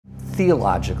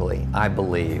theologically, I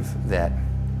believe that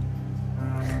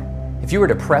if you were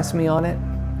to press me on it,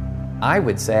 I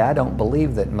would say I don't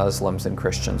believe that Muslims and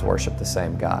Christians worship the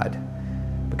same God,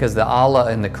 because the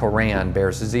Allah in the Quran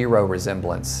bears zero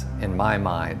resemblance in my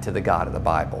mind to the God of the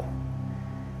Bible.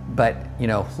 But, you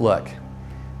know, look,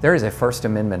 there is a First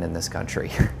Amendment in this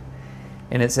country,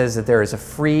 and it says that there is a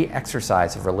free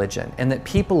exercise of religion, and that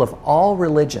people of all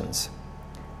religions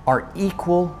are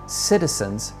equal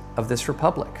citizens of this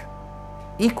republic.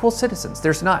 Equal citizens.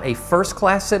 There's not a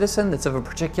first-class citizen that's of a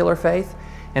particular faith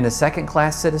and a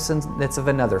second-class citizen that's of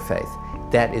another faith.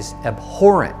 That is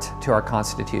abhorrent to our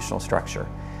constitutional structure.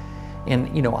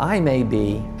 And, you know, I may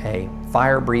be a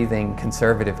fire-breathing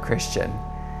conservative Christian,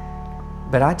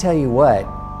 but I tell you what,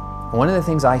 one of the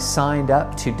things I signed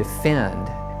up to defend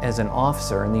as an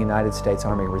officer in the United States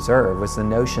Army Reserve was the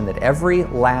notion that every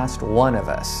last one of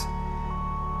us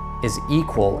is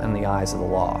equal in the eyes of the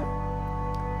law.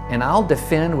 And I'll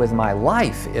defend with my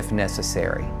life, if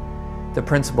necessary, the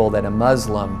principle that a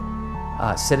Muslim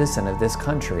citizen of this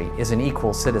country is an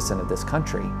equal citizen of this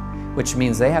country, which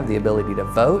means they have the ability to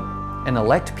vote and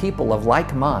elect people of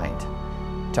like mind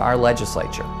to our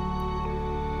legislature.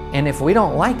 And if we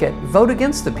don't like it, vote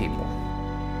against the people.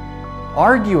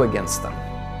 Argue against them.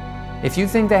 If you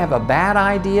think they have a bad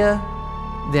idea,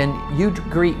 then you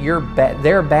greet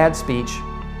their bad speech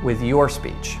with your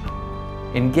speech.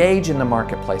 Engage in the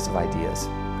marketplace of ideas.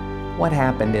 What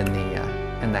happened in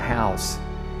the House,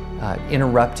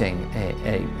 interrupting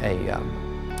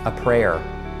a prayer,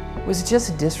 was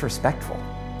just disrespectful.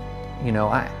 You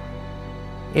know,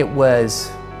 it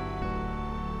was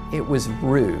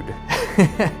rude.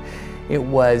 It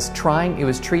was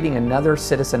treating another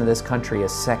citizen of this country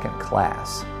as second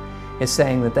class. It's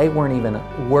saying that they weren't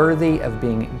even worthy of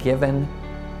being given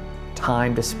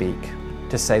time to speak,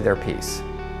 to say their piece.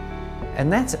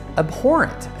 And that's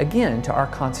abhorrent, again, to our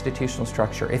constitutional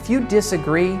structure. If you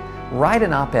disagree, write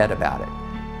an op-ed about it.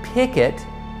 Picket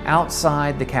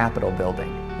outside the Capitol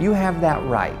building. You have that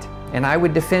right, and I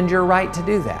would defend your right to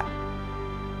do that.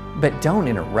 But don't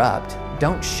interrupt,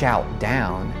 don't shout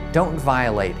down, don't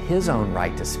violate his own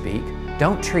right to speak,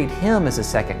 don't treat him as a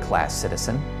second-class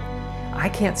citizen. I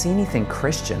can't see anything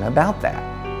Christian about that.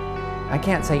 I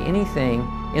can't say anything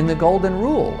in the Golden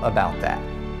Rule about that.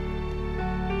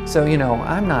 So, you know,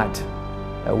 I'm not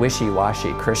a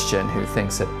wishy-washy Christian who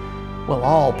thinks that, well,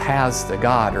 all paths to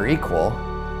God are equal.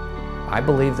 I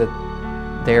believe that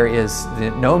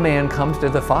no man comes to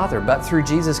the Father but through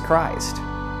Jesus Christ.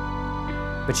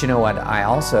 But you know what? I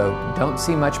also don't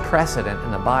see much precedent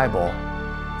in the Bible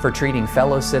for treating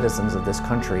fellow citizens of this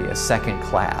country as second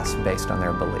class based on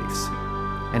their beliefs.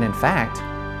 And in fact,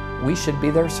 we should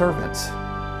be their servants.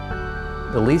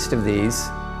 The least of these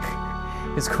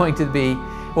is going to be,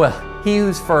 well, he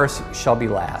who's first shall be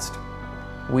last.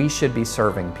 We should be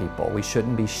serving people. We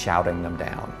shouldn't be shouting them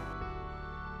down.